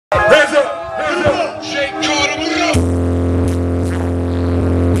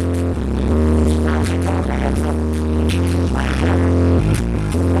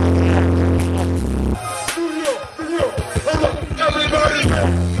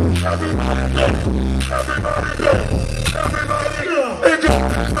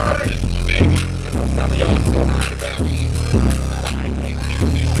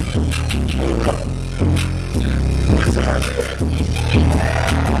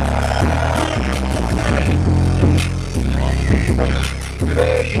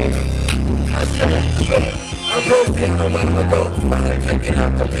I broke down a while ago, finally picking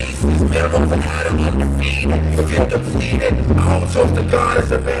up the pieces. Man, I'm undefeated, forget depleted. I don't trust the God,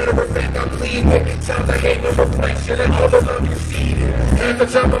 as a matter of fact, I'm bleeding. Times I hate my reflection, and others I'm conceited. Half the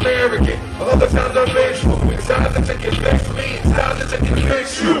time I'm arrogant, other times I'm vengeful. It's either to convince me, it's either to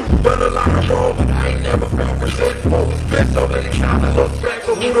convince you. Done a lot of wrong, but I ain't never felt resentful. Been so many times I look back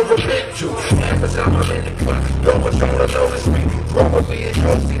for who to repent to. Half the time I'm in the cut, no one's gonna notice me. Probably and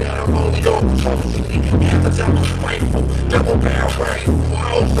trusty that I'm only going socially. Half the time I'm grateful, double barrel rifle.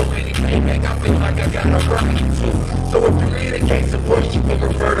 I owe so many payback, I feel like I got a right to. So if you need a case of push, you can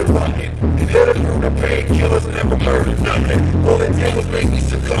refer to bucket. Instead of through the painkillers, never murdered nothing. All it did was make me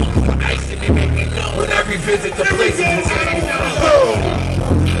succumb. The ice in me make me numb. When I revisit the places you take me contact,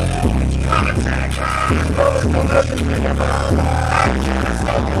 don't let me think about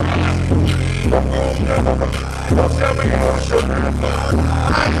don't tell me how I should have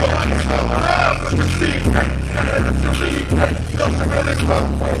I know I can tell love, but the secret, and to leave, doesn't really come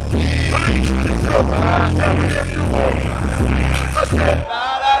with me. I ain't trying to tell, but tell me if you want. Let's go.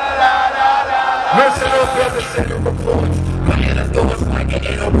 Listen up, brother, second reports. My inner thoughts like an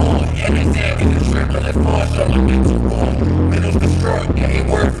inner war. And it's acting and trembling force on my mental wall. Mental destroyed, getting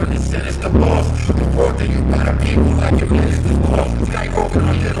word from the sinister boss. The world that you by the people like your minister's boss. Skyrocketing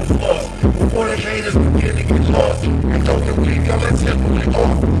on little flaws. Before the haters begin to get lost. And don't you weak, I'm a temple and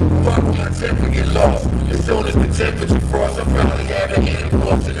off. Why will my temper get lost? As soon as the temperature frosts, I'll probably have a hidden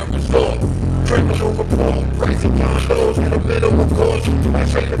course in a resort. Criminal report, rising condos in the middle of course. I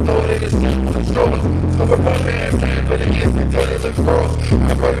train the thought in the simple and short. So if my man's hand for the instantaneous cross,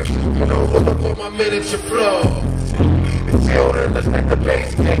 I better shoot over for my miniature flaws. Until then, let's make the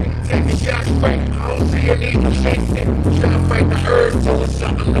bass kick. Take a shot straight, I don't see a need to chase it. Try to fight the urge till it's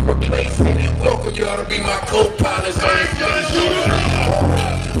something to replace it. Welcome y'all to be my co-pilots.